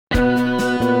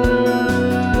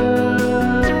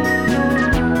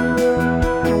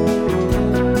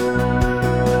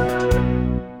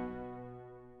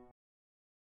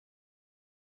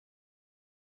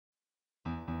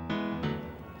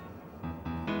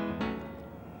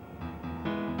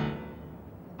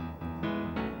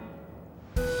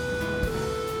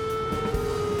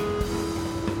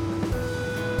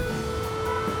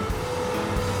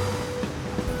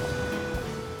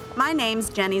My name's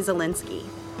Jenny Zielinski,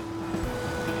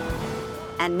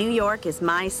 and New York is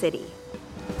my city.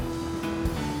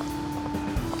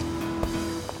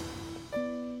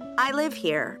 I live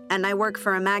here, and I work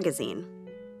for a magazine,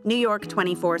 New York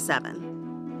 24/7.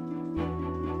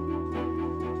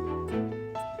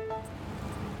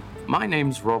 My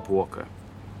name's Rob Walker.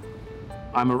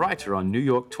 I'm a writer on New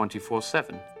York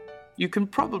 24/7. You can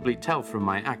probably tell from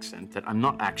my accent that I'm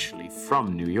not actually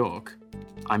from New York.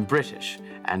 I'm British,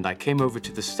 and I came over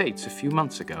to the States a few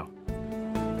months ago.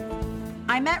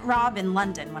 I met Rob in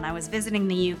London when I was visiting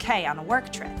the UK on a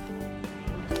work trip.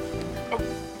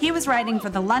 He was writing for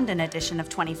the London edition of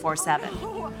 24/7.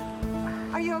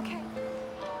 Are you okay?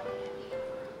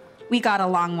 We got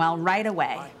along well right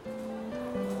away.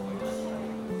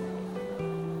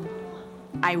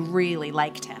 I really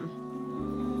liked him.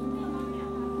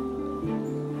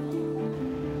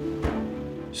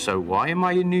 So why am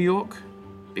I in New York?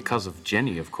 Because of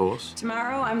Jenny, of course.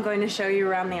 Tomorrow, I'm going to show you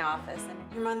around the office.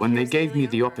 When they gave me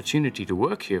the opportunity to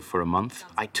work here for a month,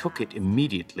 I took it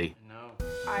immediately.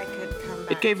 I could come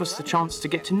back. It gave us the chance to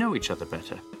get to know each other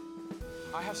better.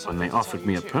 When they offered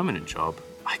me a permanent job,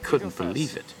 I couldn't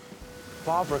believe it.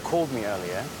 Barbara called me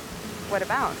earlier. What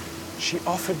about? She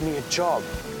offered me a job.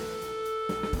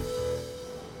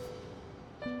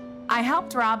 I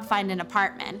helped Rob find an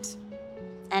apartment,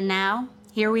 and now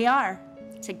here we are,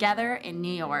 together in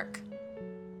New York.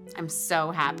 I'm so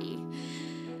happy.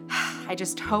 I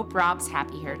just hope Rob's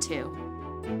happy here too.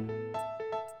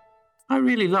 I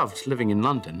really loved living in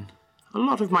London. A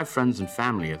lot of my friends and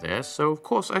family are there, so of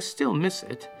course I still miss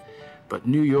it. But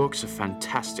New York's a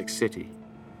fantastic city.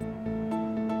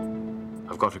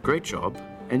 I've got a great job,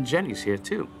 and Jenny's here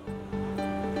too.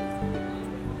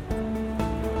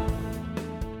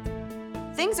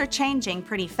 Things are changing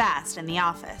pretty fast in the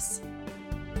office.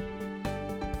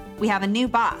 We have a new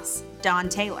boss, Don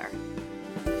Taylor.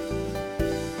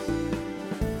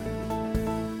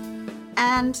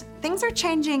 And things are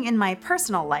changing in my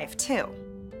personal life, too.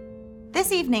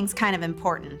 This evening's kind of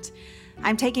important.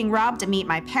 I'm taking Rob to meet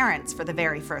my parents for the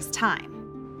very first time.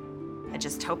 I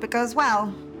just hope it goes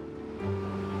well.